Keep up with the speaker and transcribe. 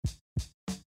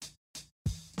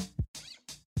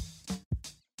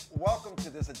Welcome to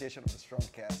this edition of the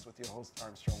StrongCast with your host,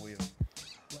 Armstrong Williams.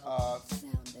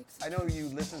 I know you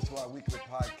listen to our weekly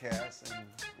podcast, and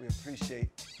we appreciate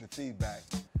the feedback.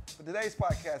 But today's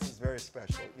podcast is very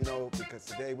special, because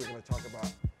today we're going to talk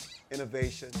about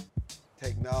innovation,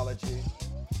 technology,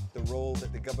 the role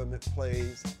that the government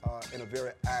plays in a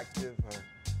very active,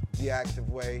 deactive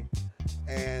way,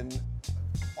 and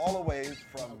all the way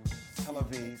from Tel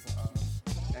Aviv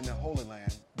and the Holy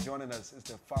Land. Joining us is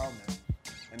the founder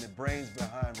and the brains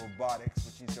behind Robotics,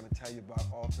 which he's going to tell you about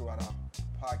all throughout our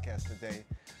podcast today,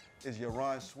 is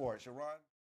Yaron Schwarcz. Yaron?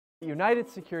 United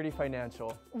Security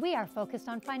Financial. We are focused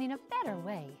on finding a better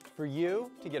way For you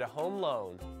to get a home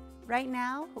loan. Right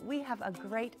now, we have a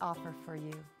great offer for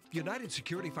you. United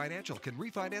Security Financial can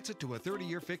refinance it to a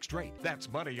 30-year fixed rate. That's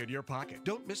money in your pocket.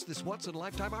 Don't miss this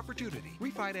once-in-a-lifetime opportunity.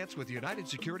 Refinance with United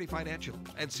Security Financial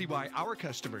and see why our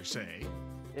customers say,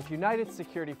 If United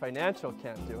Security Financial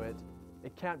can't do it,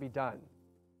 it can't be done.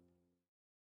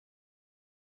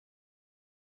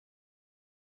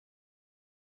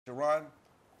 Yaron,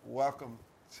 welcome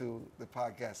to the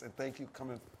podcast, and thank you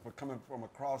for coming from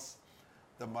across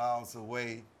the miles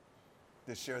away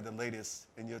to share the latest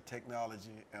in your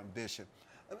technology ambition.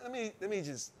 Let me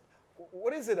just,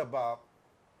 what is it about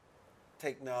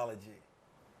technology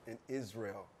in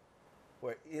Israel,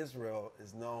 where Israel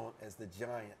is known as the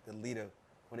giant, the leader,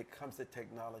 when it comes to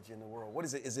technology in the world? What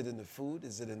is it? Is it in the food?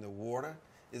 Is it in the water?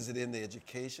 Is it in the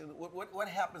education? What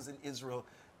happens in Israel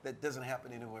that doesn't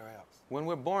happen anywhere else? When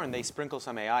we're born, they sprinkle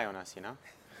some AI on us,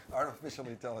 Artificial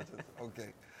intelligence, okay.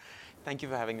 Thank you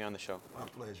for having me on the show. My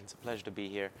pleasure. It's a pleasure to be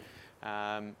here.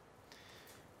 I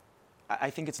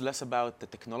think it's less about the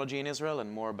technology in Israel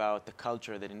and more about the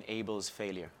culture that enables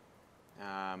failure.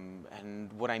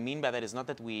 And what I mean by that is not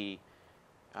that we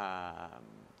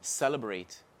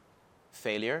celebrate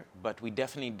failure, but we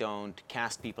definitely don't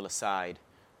cast people aside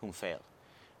whom fail.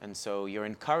 And so you're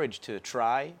encouraged to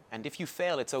try, and if you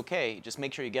fail, it's okay. Just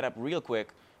make sure you get up real quick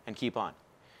and keep on.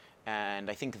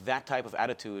 And I think that type of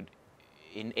attitude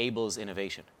enables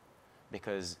innovation,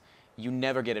 because you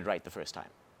never get it right the first time.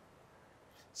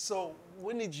 So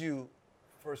when did you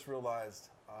first realize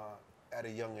at a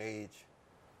young age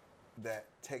that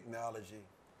technology,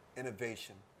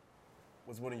 innovation,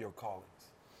 was one of your callings?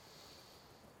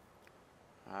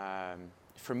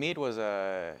 For me,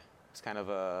 it's kind of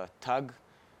a tug.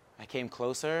 I came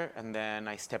closer, and then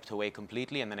I stepped away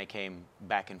completely, and then I came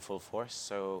back in full force.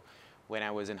 So when I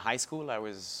was in high school, I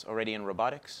was already in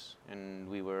robotics, and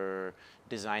we were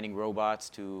designing robots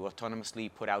to autonomously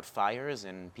put out fires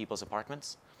in people's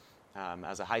apartments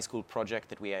as a high school project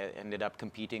that we ended up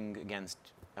competing against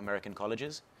American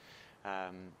colleges.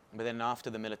 But then after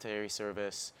the military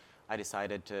service, I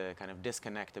decided to kind of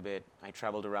disconnect a bit. I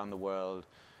traveled around the world,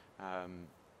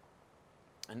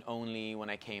 and only when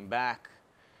I came back,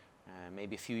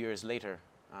 maybe a few years later,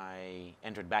 I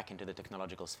entered back into the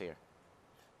technological sphere.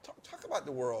 Talk about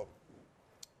the world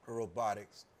of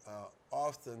robotics.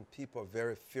 Often people are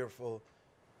very fearful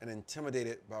and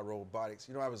intimidated by robotics.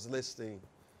 I was listening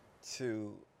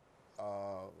to,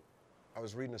 I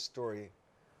was reading a story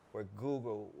where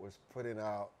Google was putting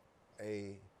out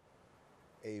a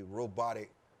robotic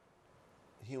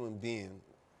human being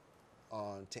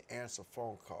to answer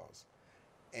phone calls.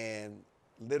 And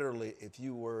literally, if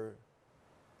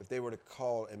they were to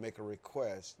call and make a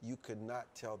request, you could not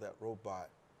tell that robot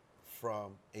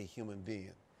from a human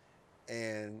being.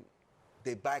 And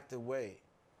they backed away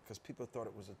because people thought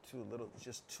it was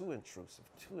just too intrusive,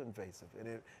 too invasive,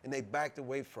 and they backed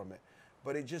away from it.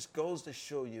 But it just goes to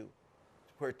show you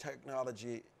where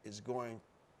technology is going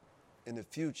in the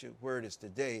future, where it is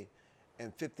today.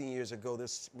 And 15 years ago,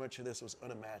 much of this was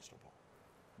unimaginable.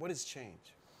 What has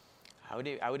changed? I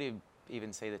would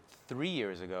even say that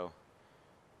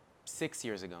 6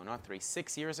 years ago, not 3,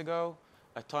 6 years ago,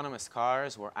 autonomous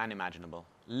cars were unimaginable.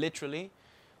 Literally,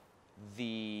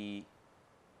 the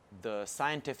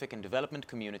scientific and development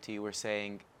community were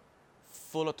saying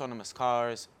full autonomous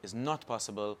cars is not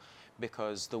possible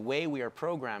because the way we are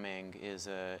programming is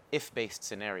a if-based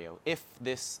scenario. If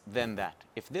this, then that.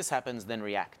 If this happens, then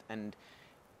react. And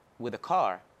with a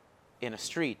car in a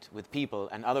street with people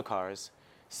and other cars,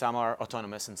 some are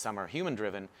autonomous and some are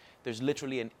human-driven, there's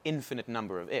literally an infinite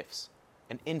number of ifs.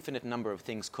 An infinite number of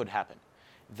things could happen.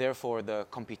 Therefore, the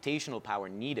computational power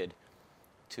needed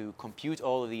to compute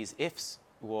all of these ifs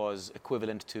was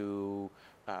equivalent to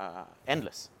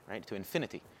endless, right, to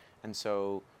infinity. And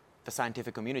so the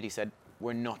scientific community said,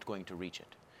 we're not going to reach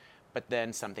it. But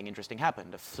then something interesting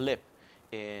happened, a flip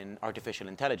in artificial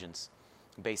intelligence.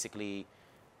 Basically,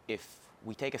 if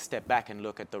we take a step back and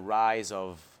look at the rise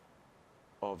of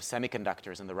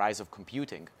semiconductors and the rise of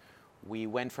computing, We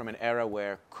went from an era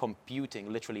where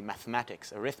computing, literally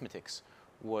mathematics, arithmetics,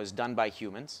 was done by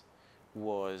humans,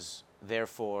 was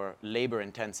therefore labor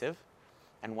intensive.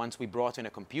 And once we brought in a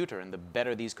computer, and the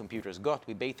better these computers got,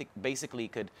 we basically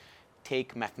could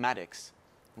take mathematics,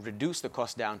 reduce the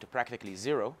cost down to practically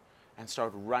zero, and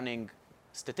start running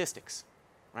statistics,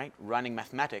 right? Running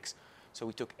mathematics. So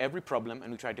we took every problem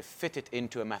and we tried to fit it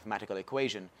into a mathematical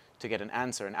equation to get an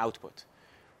answer, an output.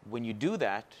 When you do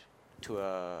that to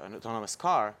an autonomous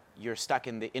car, you're stuck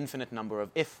in the infinite number of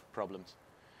if problems.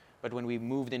 But when we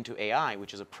moved into AI,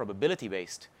 which is a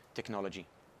probability-based technology,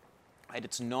 right,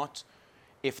 it's not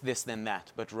if this then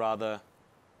that, but rather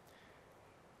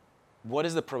what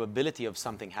is the probability of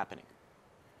something happening?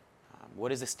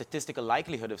 What is the statistical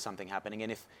likelihood of something happening?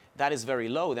 And if that is very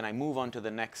low, then I move on to the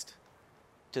next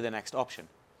option.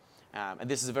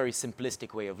 And this is a very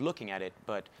simplistic way of looking at it,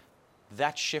 but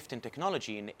that shift in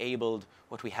technology enabled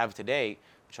what we have today,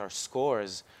 which are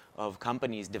scores of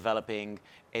companies developing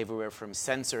everywhere from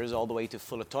sensors all the way to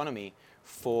full autonomy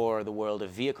for the world of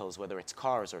vehicles, whether it's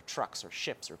cars or trucks or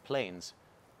ships or planes,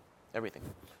 everything.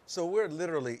 So we're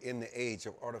literally in the age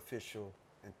of artificial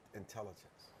intelligence.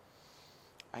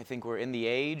 I think we're in the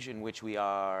age in which we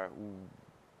are,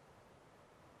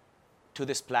 to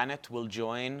this planet will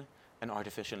join an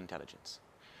artificial intelligence.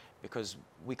 Because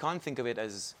we can't think of it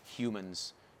as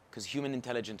humans, because human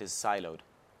intelligence is siloed,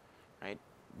 right?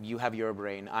 You have your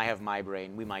brain, I have my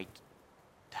brain, we might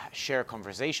share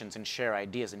conversations and share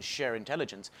ideas and share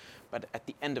intelligence, but at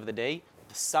the end of the day,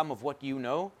 the sum of what you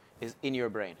know is in your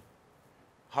brain,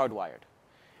 hardwired.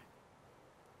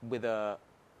 With a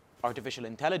artificial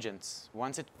intelligence,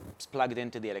 once it's plugged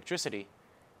into the electricity,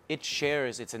 it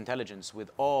shares its intelligence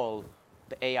with all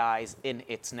the AIs in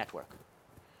its network.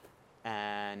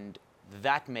 And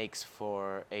that makes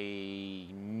for a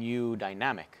new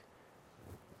dynamic.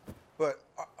 But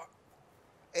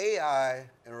AI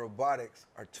and robotics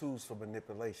are tools for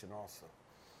manipulation also.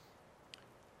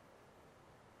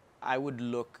 I would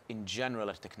look in general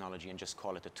at technology and just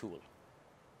call it a tool.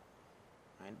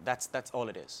 Right? That's all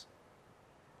it is.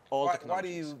 Why do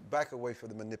you back away from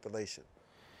the manipulation?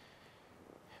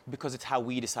 Because it's how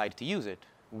we decide to use it.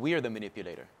 We're the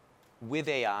manipulator. With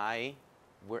AI,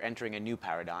 we're entering a new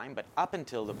paradigm, but up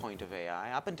until the point of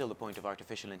AI, up until the point of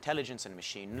artificial intelligence and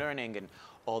machine learning and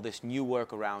all this new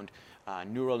work around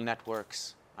neural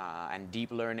networks and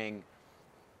deep learning,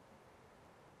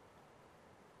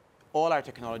 all our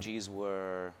technologies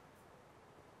were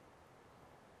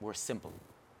simple.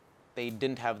 They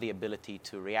didn't have the ability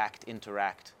to react,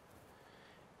 interact.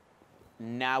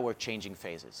 Now we're changing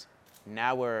phases.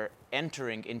 Now we're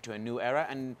entering into a new era,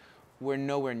 and we're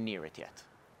nowhere near it yet.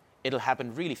 It'll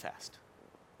happen really fast,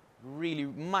 really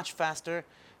much faster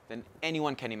than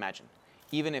anyone can imagine.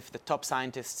 Even if the top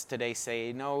scientists today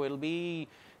say, no, it'll be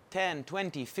 10,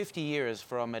 20, 50 years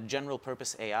from a general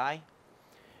purpose AI,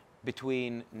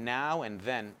 between now and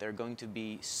then, there are going to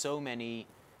be so many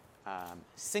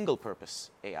single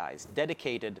purpose AIs,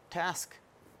 dedicated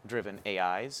task-driven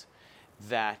AIs,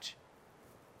 that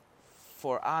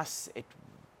for us, it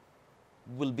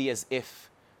will be as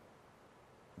if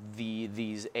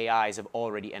these AIs have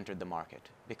already entered the market,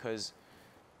 because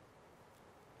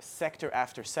sector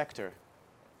after sector,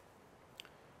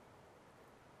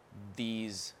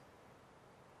 these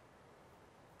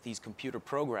computer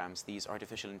programs, these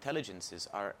artificial intelligences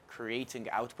are creating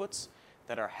outputs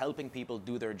that are helping people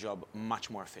do their job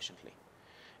much more efficiently.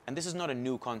 And this is not a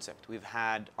new concept. We've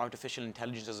had artificial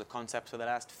intelligence as a concept for the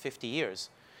last 50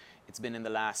 years. It's been in the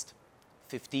last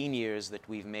 15 years that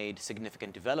we've made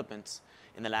significant developments.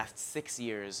 In the last 6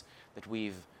 years that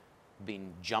we've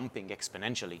been jumping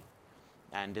exponentially.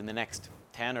 And in the next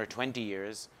 10 or 20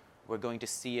 years, we're going to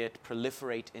see it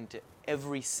proliferate into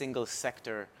every single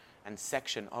sector and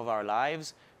section of our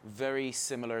lives, very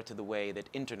similar to the way that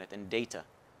internet and data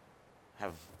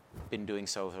have been doing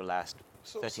so for the last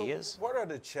 30 years. What are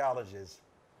the challenges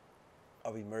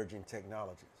of emerging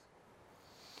technologies?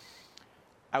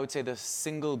 I would say the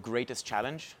single greatest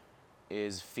challenge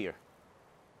is fear.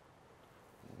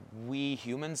 We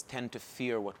humans tend to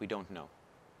fear what we don't know,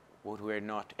 what we're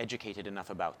not educated enough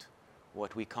about,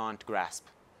 what we can't grasp.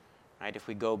 Right? If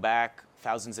we go back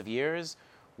thousands of years,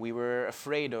 we were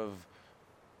afraid of,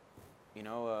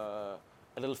 a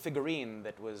little figurine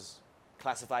that was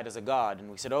classified as a god, and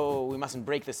we said, oh, we mustn't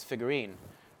break this figurine,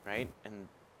 right? And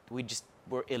we just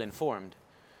were ill-informed.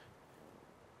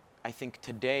 I think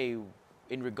today,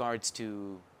 in regards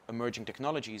to emerging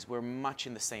technologies, we're much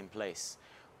in the same place,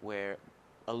 where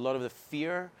a lot of the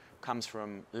fear comes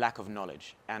from lack of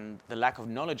knowledge. And the lack of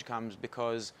knowledge comes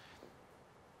because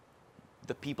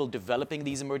the people developing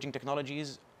these emerging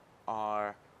technologies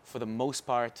are, for the most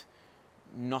part,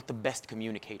 not the best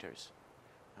communicators.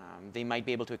 They might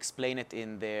be able to explain it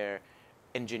in their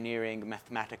engineering,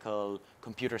 mathematical,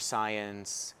 computer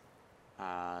science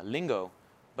lingo,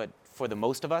 but for the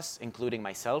most of us, including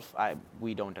myself,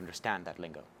 we don't understand that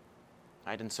lingo,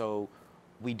 right? And so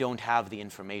we don't have the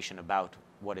information about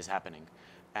what is happening.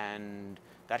 And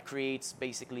that creates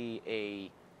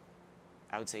basically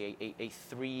I would say a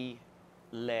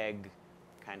three-leg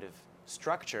kind of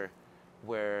structure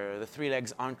where the three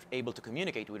legs aren't able to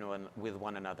communicate with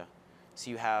one another. So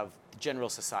you have the general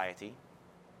society,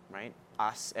 right?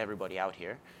 Us, everybody out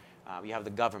here. You have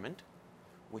the government,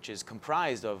 which is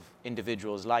comprised of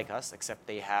individuals like us, except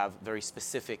they have very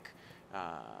specific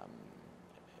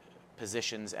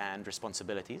positions and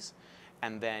responsibilities.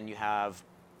 And then you have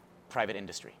private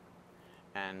industry.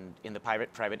 And in the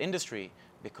private industry,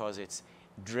 because it's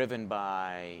driven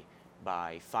by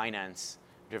finance,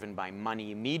 driven by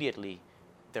money immediately,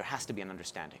 there has to be an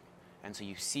understanding. And so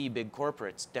you see big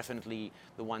corporates, definitely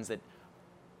the ones that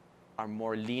are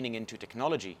more leaning into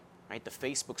technology, right? The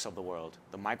Facebooks of the world,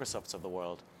 the Microsofts of the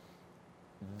world,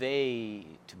 they,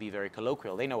 to be very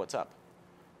colloquial, they know what's up.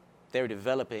 They're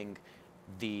developing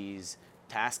these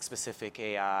task-specific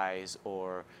AIs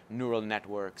or neural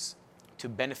networks to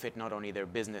benefit not only their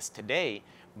business today,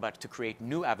 but to create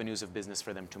new avenues of business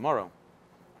for them tomorrow.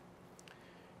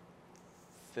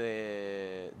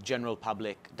 The general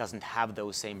public doesn't have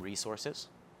those same resources,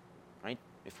 right?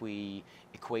 If we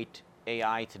equate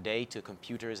AI today to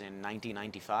computers in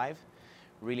 1995,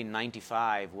 really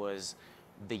 95 was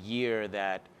the year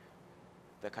that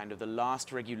the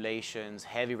last regulations,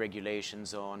 heavy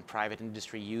regulations on private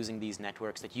industry using these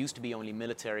networks that used to be only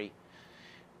military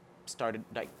started.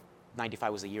 Like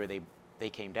 95 was the year they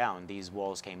came down, these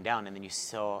walls came down, and then you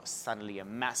saw suddenly a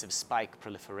massive spike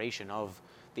proliferation of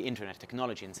the internet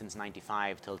technology. And since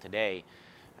 95 till today,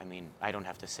 I mean, I don't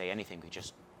have to say anything, we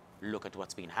just look at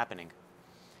what's been happening.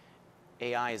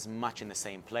 AI is much in the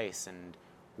same place, and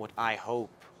what I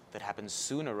hope that happens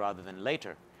sooner rather than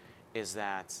later is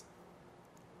that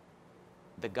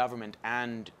the government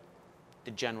and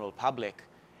the general public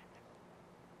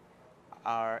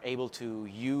are able to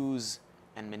use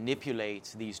and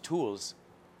manipulate these tools,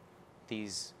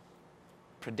 these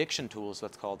prediction tools,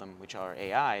 let's call them, which are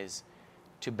AIs,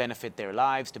 to benefit their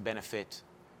lives, to benefit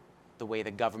the way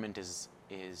the government is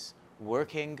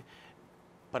working,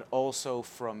 but also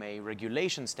from a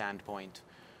regulation standpoint.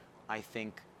 I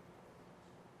think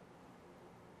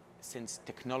since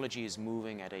technology is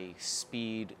moving at a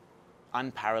speed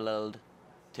unparalleled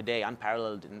today,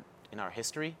 unparalleled in our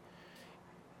history,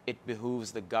 it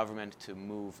behooves the government to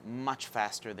move much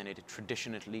faster than it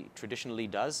traditionally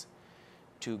does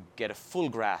to get a full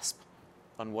grasp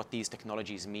on what these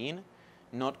technologies mean,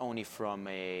 not only from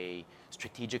a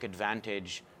strategic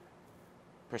advantage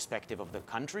perspective of the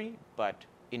country, but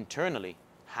internally,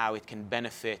 how it can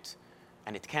benefit,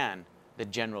 and it can, the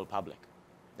general public.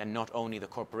 And not only the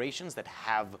corporations that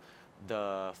have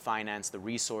the finance, the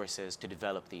resources to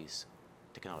develop these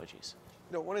technologies.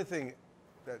 You know, one of the things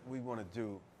that we want to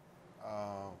do,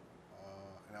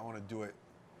 and I want to do it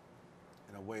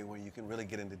in a way where you can really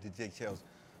get into the details,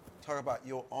 talk about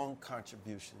your own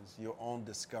contributions, your own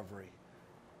discovery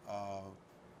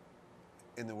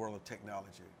in the world of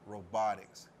technology,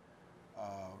 robotics,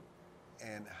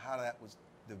 and how that was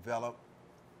developed,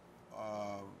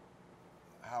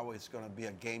 how it's going to be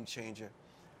a game changer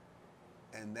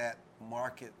in that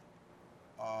market,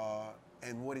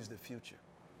 and what is the future?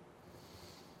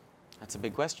 That's a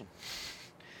big question.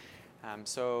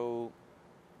 So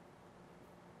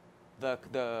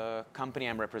the company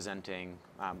I'm representing,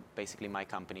 basically my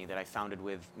company that I founded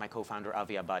with my co-founder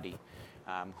Avi Abadi,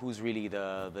 who's really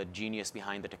the genius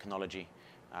behind the technology.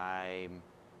 I'm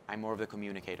more of the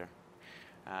communicator.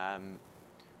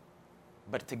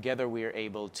 But together we are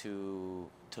able to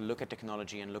look at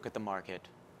technology and look at the market.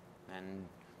 And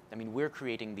I mean, we're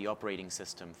creating the operating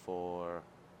system for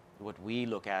what we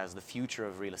look as the future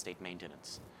of real estate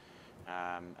maintenance.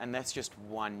 And that's just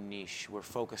one niche we're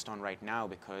focused on right now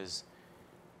because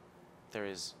there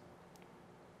is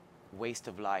waste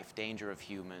of life, danger of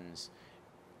humans,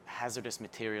 hazardous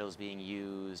materials being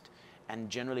used, and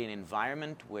generally an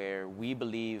environment where we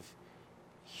believe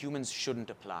humans shouldn't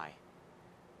apply.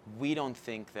 We don't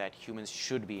think that humans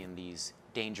should be in these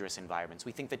dangerous environments.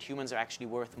 We think that humans are actually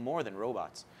worth more than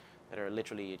robots that are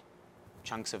literally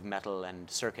chunks of metal and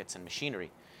circuits and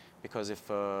machinery. Because if,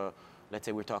 let's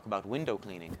say we talk about window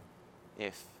cleaning,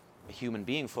 if a human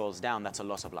being falls down, that's a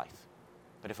loss of life.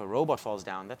 But if a robot falls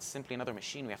down, that's simply another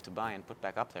machine we have to buy and put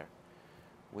back up there,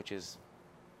 which is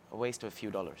a waste of a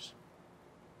few dollars.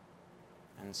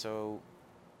 And so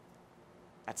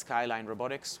at Skyline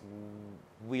Robotics,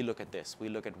 we look at this. We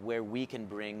look at where we can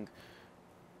bring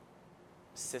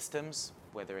systems,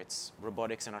 whether it's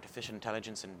robotics and artificial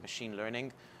intelligence and machine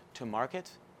learning, to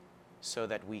market so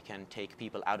that we can take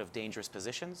people out of dangerous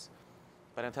positions.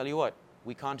 But I'll tell you what,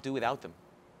 we can't do without them.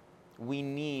 We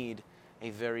need a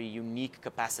very unique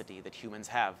capacity that humans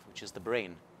have, which is the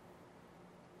brain,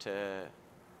 to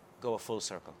go a full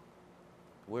circle.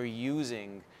 We're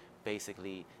using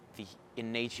basically the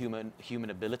innate human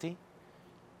ability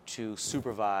to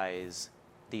supervise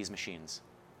these machines.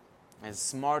 As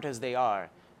smart as they are,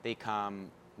 they come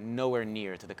nowhere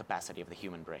near to the capacity of the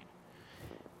human brain.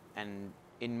 And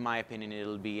in my opinion,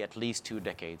 it'll be at least 2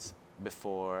 decades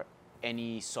before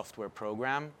any software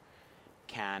program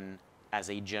can, as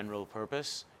a general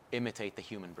purpose, imitate the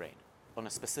human brain. On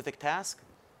a specific task,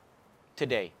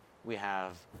 today we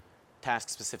have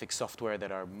task-specific software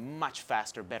that are much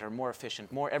faster, better, more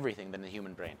efficient, more everything than the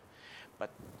human brain. But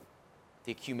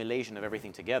the accumulation of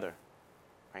everything together,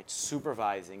 right,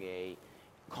 supervising a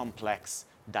complex,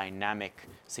 dynamic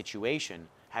situation,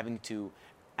 having to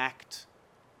act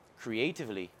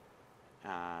creatively,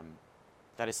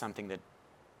 that is something that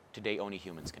today only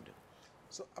humans can do.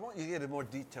 So I want you to get into more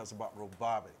details about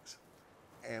robotics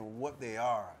and what they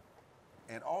are,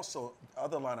 and also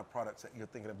other line of products that you're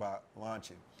thinking about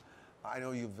launching. I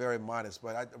know you're very modest,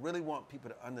 but I really want people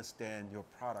to understand your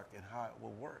product and how it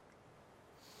will work.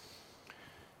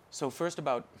 So first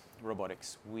about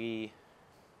robotics,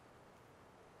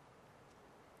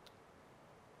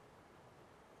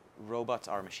 robots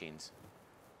are machines.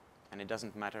 And it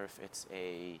doesn't matter if it's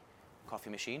a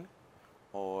coffee machine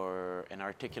or an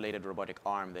articulated robotic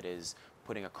arm that is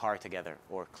putting a car together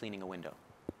or cleaning a window.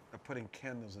 Or putting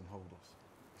candles in holders.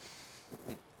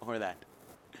 Or that.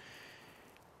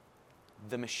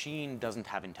 The machine doesn't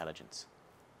have intelligence,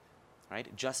 right?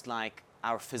 Just like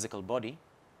our physical body,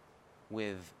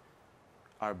 with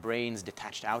our brains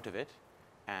detached out of it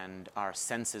and our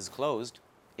senses closed,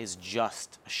 is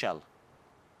just a shell.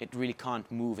 It really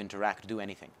can't move, interact, do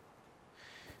anything.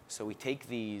 So we take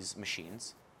these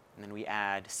machines and then we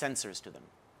add sensors to them.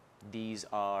 These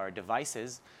are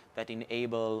devices that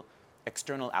enable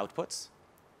external outputs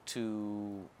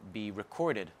to be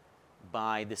recorded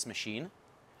by this machine.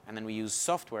 And then we use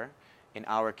software. In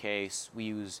our case, we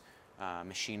use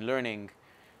machine learning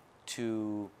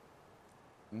to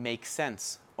make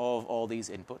sense of all these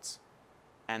inputs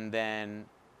and then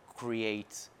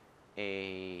create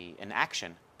an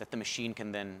action that the machine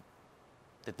can then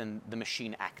the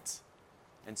machine acts.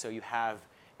 And so you have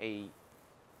a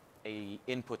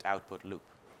input-output loop.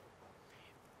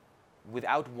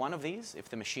 Without one of these, if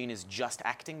the machine is just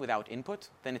acting without input,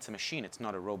 then it's a machine, it's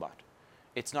not a robot.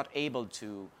 It's not able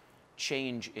to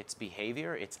change its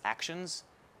behavior, its actions,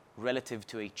 relative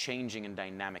to a changing and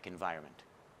dynamic environment.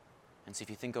 And so if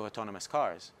you think of autonomous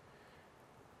cars,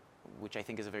 which I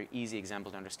think is a very easy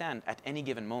example to understand, at any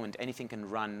given moment, anything can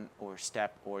run or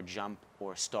step or jump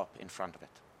or stop in front of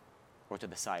it or to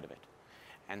the side of it.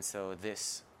 And so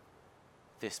this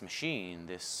machine,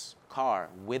 this car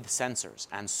with sensors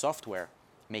and software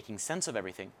making sense of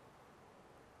everything,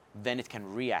 then it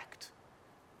can react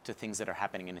to things that are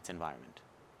happening in its environment.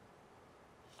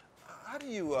 How do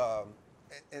you,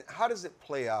 and how does it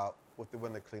play out with the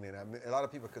window cleaning? I mean, a lot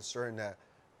of people are concerned that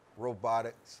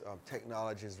robotics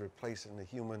technology is replacing the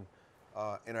human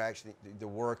interaction, the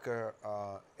worker.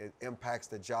 It impacts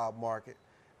the job market.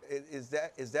 Is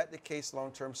that the case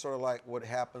long term? Sort of like what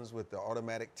happens with the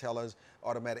automatic tellers,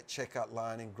 automatic checkout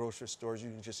line in grocery stores. You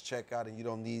can just check out, and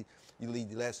you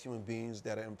need less human beings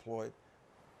that are employed.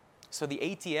 So the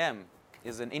ATM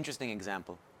is an interesting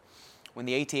example. When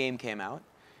the ATM came out,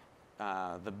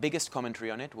 the biggest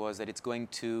commentary on it was that it's going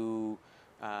to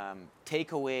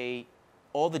take away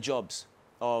all the jobs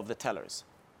of the tellers.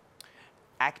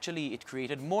 Actually, it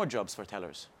created more jobs for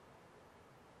tellers.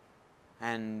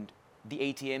 And the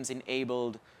ATMs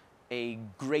enabled a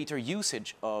greater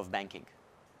usage of banking.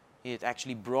 It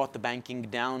actually brought the banking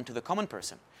down to the common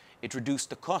person. It reduced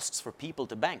the costs for people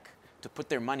to bank, to put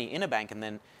their money in a bank and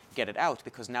then get it out,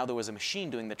 because now there was a machine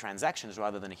doing the transactions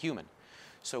rather than a human.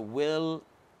 So will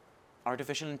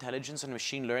artificial intelligence and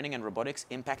machine learning and robotics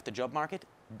impact the job market?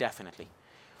 Definitely.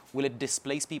 Will it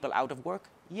displace people out of work?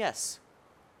 Yes.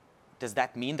 Does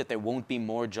that mean that there won't be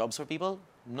more jobs for people?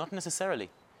 Not necessarily.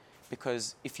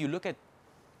 Because if you look at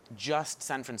just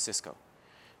San Francisco,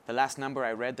 the last number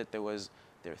I read that there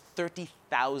are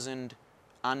 30,000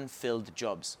 unfilled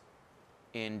jobs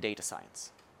in data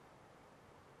science.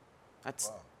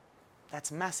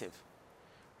 That's massive,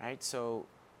 right? So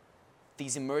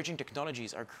these emerging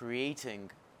technologies are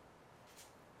creating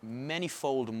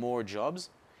many-fold more jobs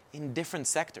in different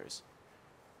sectors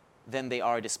than they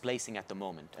are displacing at the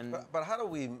moment. And But how do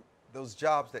we, those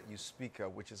jobs that you speak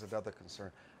of, which is another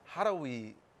concern, how do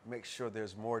we make sure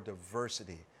there's more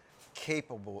diversity,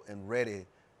 capable and ready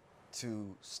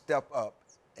to step up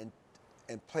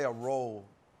and play a role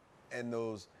in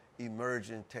those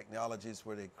emerging technologies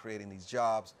where they're creating these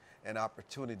jobs and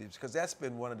opportunities? Because that's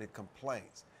been one of the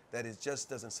complaints, that it just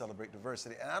doesn't celebrate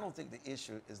diversity. And I don't think the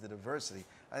issue is the diversity.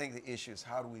 I think the issue is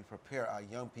how do we prepare our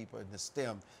young people in the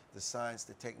STEM, the science,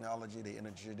 the technology, the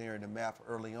engineering, the math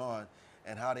early on,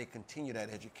 and how they continue that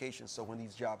education so when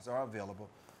these jobs are available,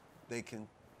 they can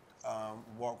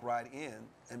walk right in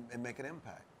and make an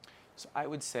impact. so I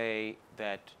would say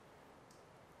that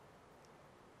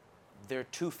there are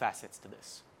two facets to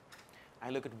this.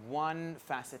 I look at one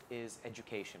facet is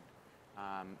education,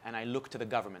 and I look to the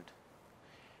government.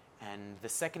 And the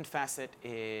second facet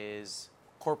is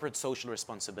corporate social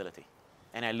responsibility,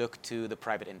 and I look to the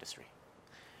private industry.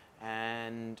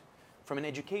 And from an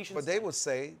education But they would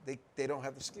say they don't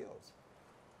have the skills.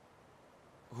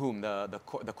 whom? The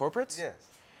corporates? Yes.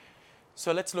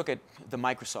 So let's look at the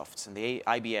Microsofts and the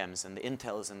IBMs and the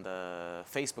Intels and the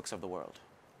Facebooks of the world.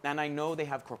 And I know they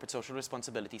have corporate social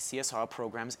responsibility, CSR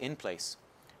programs in place.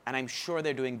 And I'm sure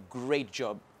they're doing great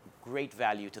job, great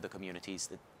value to the communities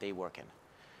that they work in.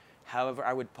 However,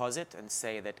 I would posit and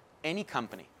say that any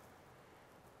company,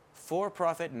 for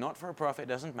profit, not for profit,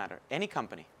 doesn't matter, any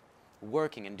company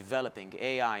working and developing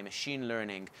AI, machine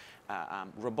learning,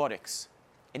 robotics,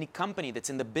 any company that's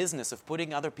in the business of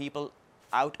putting other people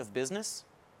out of business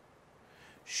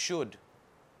should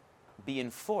be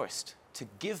enforced to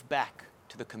give back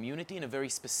to the community in a very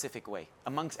specific way,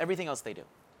 amongst everything else they do.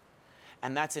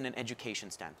 And that's in an education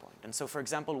standpoint. And so, for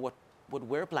example, what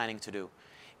we're planning to do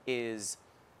is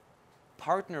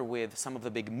partner with some of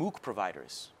the big MOOC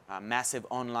providers, massive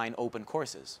online open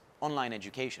courses, online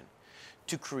education,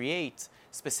 to create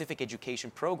specific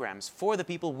education programs for the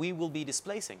people we will be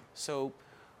displacing. So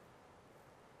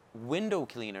window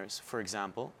cleaners, for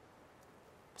example,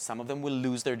 some of them will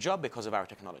lose their job because of our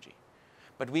technology.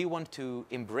 But we want to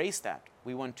embrace that.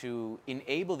 We want to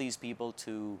enable these people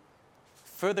to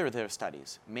further their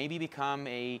studies, maybe become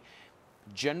a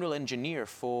general engineer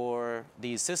for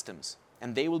these systems.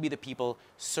 And they will be the people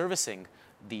servicing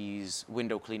these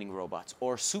window cleaning robots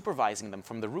or supervising them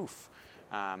from the roof.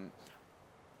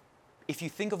 If you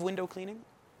think of window cleaning,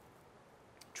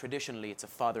 traditionally it's a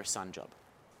father-son job.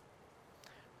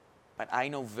 But I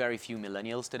know very few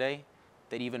millennials today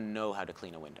that even know how to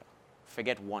clean a window.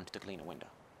 Forget want to clean a window.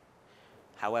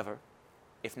 However,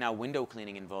 if now window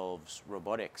cleaning involves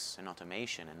robotics and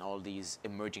automation and all these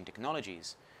emerging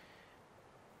technologies,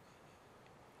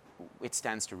 it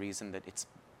stands to reason that it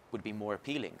would be more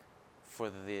appealing for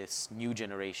this new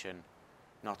generation,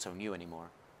 not so new anymore,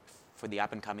 for the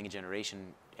up-and-coming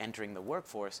generation entering the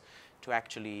workforce to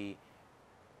actually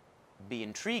be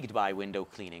intrigued by window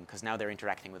cleaning because now they're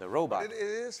interacting with a robot. It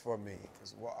is for me,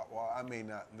 because while I may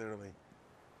not literally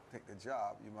take the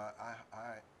job,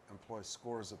 I employ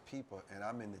scores of people, and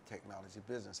I'm in the technology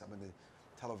business. I'm in the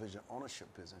television ownership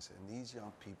business, and these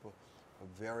young people are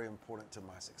very important to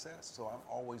my success. So I'm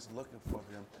always looking for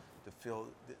them to fill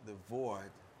the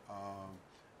void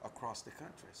across the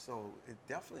country. So it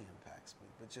definitely impacts me,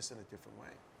 but just in a different way.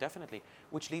 Definitely,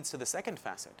 which leads to the second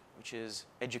facet, which is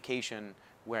education,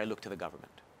 where I look to the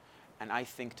government. And I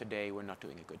think today we're not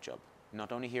doing a good job,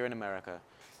 not only here in America,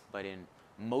 but in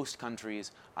most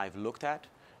countries I've looked at,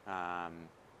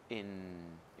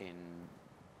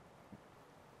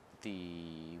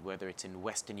 whether it's in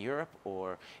Western Europe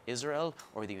or Israel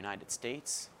or the United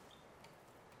States,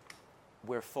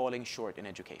 we're falling short in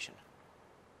education.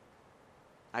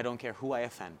 I don't care who I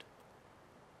offend.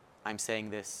 I'm saying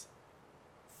this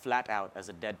flat out as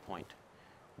a dead point.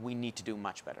 We need to do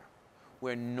much better.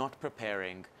 We're not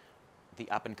preparing the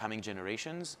up-and-coming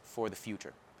generations for the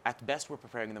future. At best, we're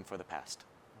preparing them for the past.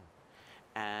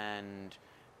 And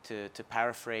to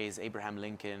paraphrase Abraham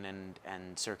Lincoln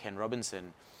and Sir Ken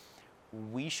Robinson,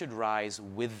 we should rise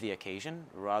with the occasion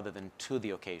rather than to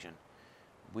the occasion.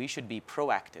 We should be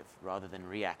proactive rather than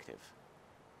reactive.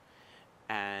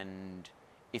 And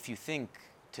if you think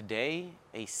today,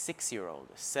 a 6-year-old,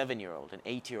 a 7-year-old, an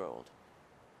 8-year-old,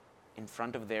 in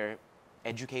front of their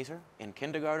educator in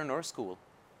kindergarten or school,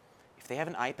 if they have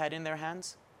an iPad in their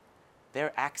hands,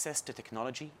 their access to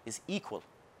technology is equal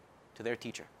to their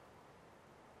teacher.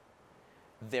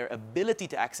 Their ability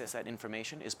to access that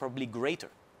information is probably greater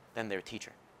than their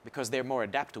teacher because they're more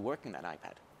adept to working that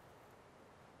iPad.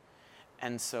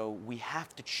 And so we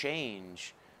have to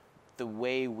change the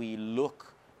way we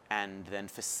look and then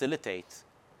facilitate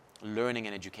learning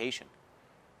and education,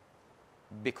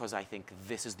 because I think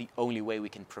this is the only way we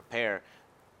can prepare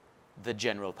the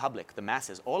general public, the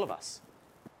masses, all of us,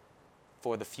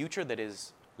 for the future that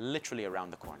is literally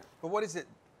around the corner. But what is it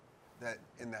that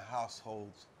in the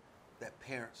households that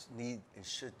parents need and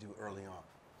should do early on?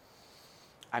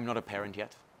 I'm not a parent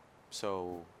yet,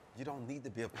 so... You don't need to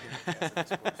be a parent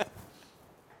as an exposed.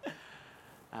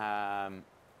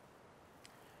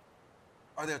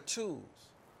 Are there tools?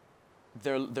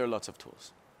 There are lots of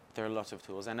tools. There are lots of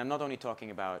tools. And I'm not only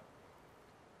talking about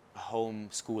home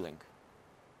schooling,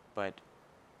 but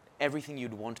everything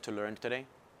you'd want to learn today,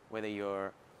 whether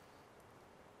you're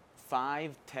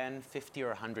 5, 10, 50, or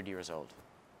 100 years old.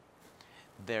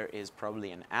 There is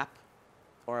probably an app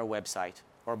or a website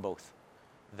or both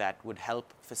that would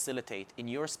help facilitate, in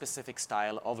your specific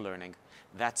style of learning,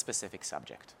 that specific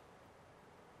subject.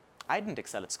 I didn't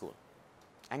excel at school.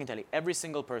 I can tell you, every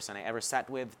single person I ever sat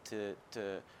with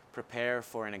to prepare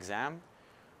for an exam,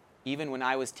 even when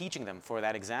I was teaching them for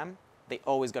that exam, they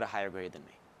always got a higher grade than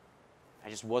me. I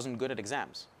just wasn't good at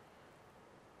exams.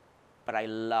 But I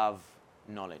love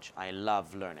knowledge. I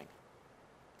love learning.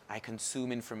 I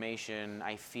consume information.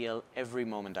 I feel every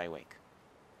moment I wake.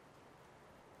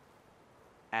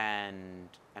 And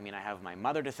I mean, I have my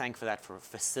mother to thank for that, for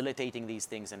facilitating these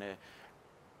things, and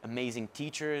amazing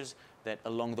teachers that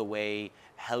along the way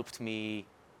helped me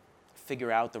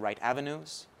figure out the right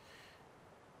avenues.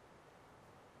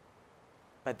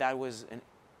 But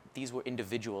these were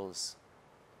individuals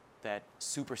that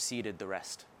superseded the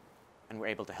rest and were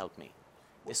able to help me.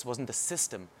 This wasn't the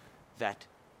system that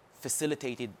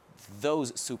facilitated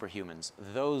those superhumans,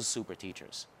 those super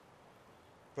teachers.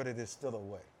 But it is still a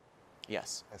way.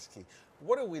 Yes. That's key.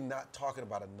 What are we not talking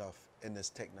about enough in this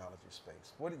technology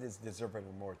space? What is deserving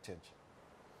of more attention?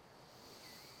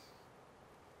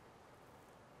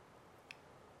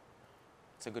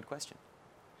 It's a good question.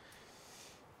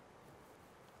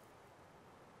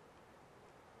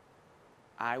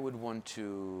 I would want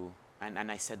to,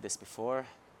 and I said this before,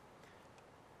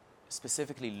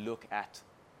 specifically look at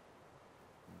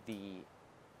the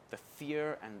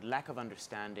fear and lack of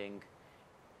understanding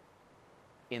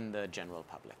in the general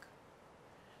public.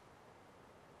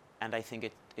 And I think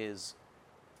it is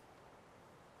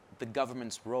the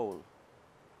government's role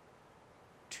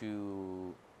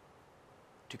to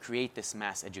create this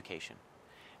mass education.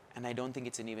 And I don't think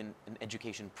it's even an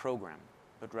education program,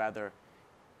 but rather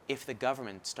if the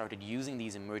government started using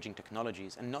these emerging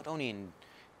technologies, and not only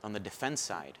on the defense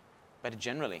side, but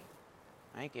generally,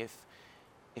 right?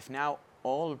 If now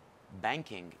all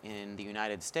banking in the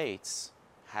United States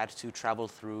had to travel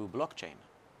through blockchain,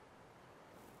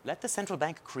 let the central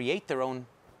bank create their own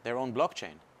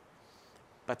blockchain.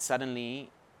 But suddenly,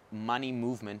 money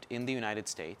movement in the United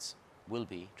States will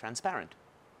be transparent.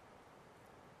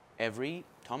 Every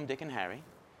Tom, Dick, and Harry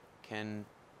can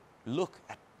look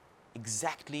at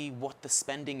exactly what the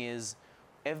spending is,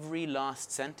 every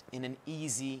last cent, in an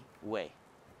easy way.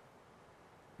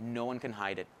 No one can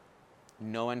hide it.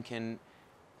 No one can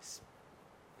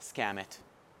scam it.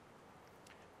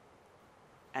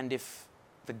 And if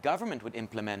the government would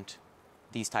implement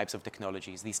these types of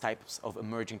technologies, these types of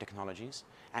emerging technologies,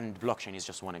 and blockchain is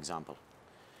just one example,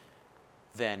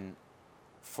 then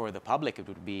for the public it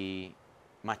would be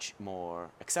much more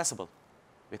accessible,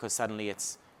 because suddenly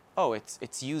it's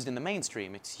used in the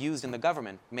mainstream, it's used in the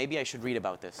government. Maybe I should read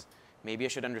about this. Maybe I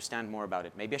should understand more about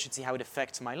it. Maybe I should see how it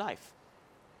affects my life.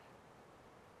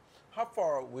 How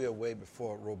far are we away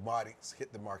before robotics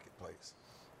hit the marketplace?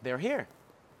 They're here.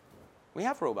 We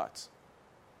have robots.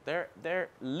 They're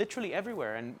literally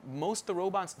everywhere, and most of the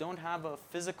robots don't have a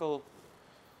physical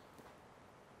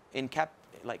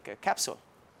like a capsule.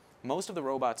 Most of the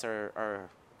robots are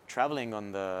traveling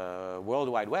on the World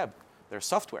Wide Web. They're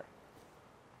software.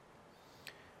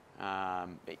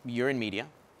 You're in media.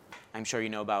 I'm sure you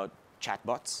know about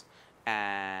chatbots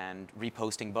and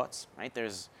reposting bots, right?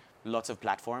 There's lots of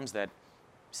platforms that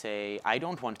say, I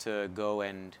don't want to go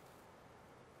and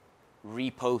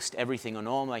repost everything on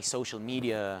all my social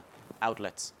media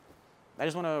outlets. I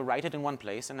just want to write it in one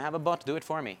place and have a bot do it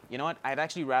for me. You know what? I'd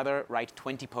actually rather write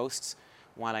 20 posts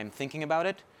while I'm thinking about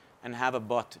it and have a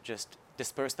bot just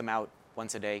disperse them out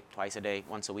once a day, twice a day,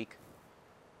 once a week.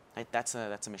 Right? That's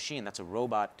a machine. That's a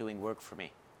robot doing work for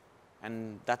me.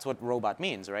 And that's what robot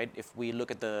means, right? If we look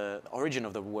at the origin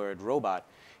of the word robot,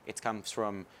 it comes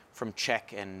from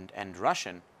Czech and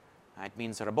Russian. It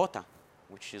means robota,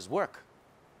 which is work.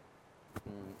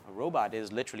 A robot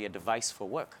is literally a device for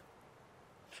work.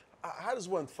 How does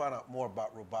one find out more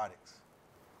about robotics?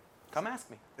 Come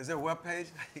ask me. Is there a webpage?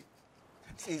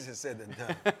 It's easier said than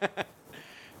done.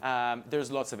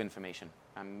 There's lots of information.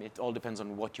 It all depends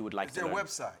on what you would like Is to there a learn.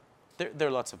 website? There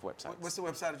are lots of websites. What's the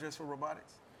website address for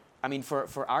robotics? I mean,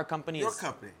 for our company, Your it's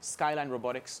company.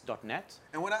 SkylineRobotics.net.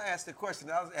 And when I asked the question,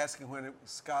 I was asking when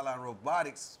Skyline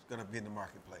Robotics is going to be in the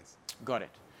marketplace. Got it.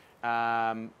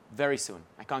 Very soon.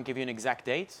 I can't give you an exact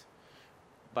date,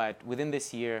 but within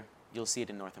this year, you'll see it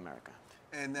in North America.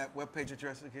 And that webpage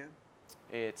address again?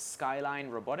 It's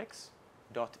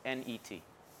SkylineRobotics.net.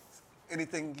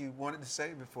 Anything you wanted to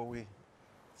say before we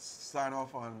sign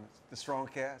off on the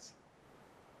StrongCast?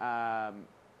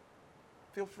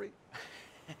 Feel free.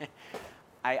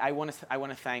 I want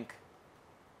to thank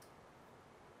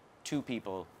two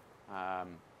people,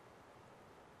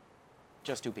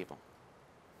 just two people.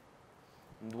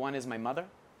 One is my mother,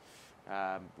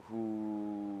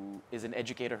 who is an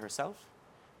educator herself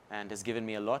and has given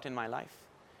me a lot in my life,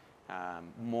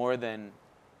 more than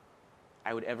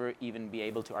I would ever even be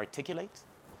able to articulate,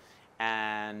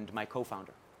 and my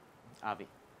co-founder, Avi,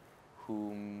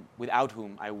 without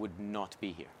whom I would not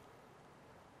be here.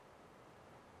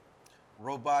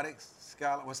 Robotics,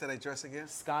 Skyline, what's that address again?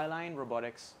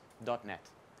 SkylineRobotics.net,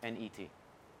 N-E-T.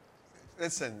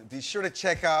 Listen, be sure to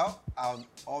check out our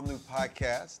all-new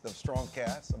podcast, the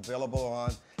StrongCast, available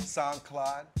on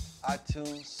SoundCloud,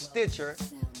 iTunes, Stitcher,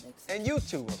 and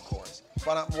YouTube, of course.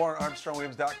 Find out more at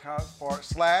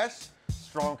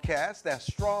ArmstrongWilliams.com/StrongCast. That's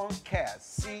StrongCast,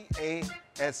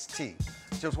 C-A-S-T.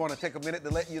 Just want to take a minute to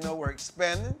let you know we're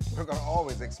expanding. We're going to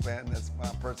always expand. That's my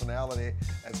personality.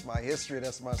 That's my history.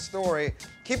 That's my story.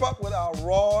 Keep up with our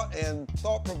raw and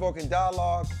thought-provoking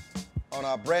dialogue on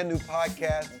our brand new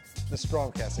podcast, The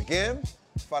StrongCast. Again,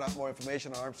 find out more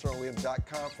information on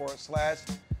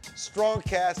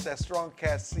ArmstrongWilliams.com/StrongCast. That's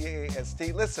StrongCast,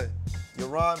 C-A-S-T. Listen,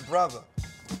 Yaron, brother,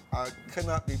 I could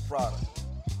not be prouder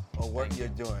of what you're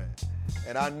doing.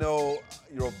 And I know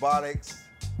your robotics,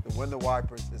 the window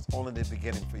wipers, is only the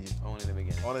beginning for you. Only the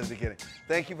beginning. Only the beginning.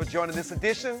 Thank you for joining this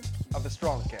edition of The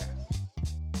StrongCast.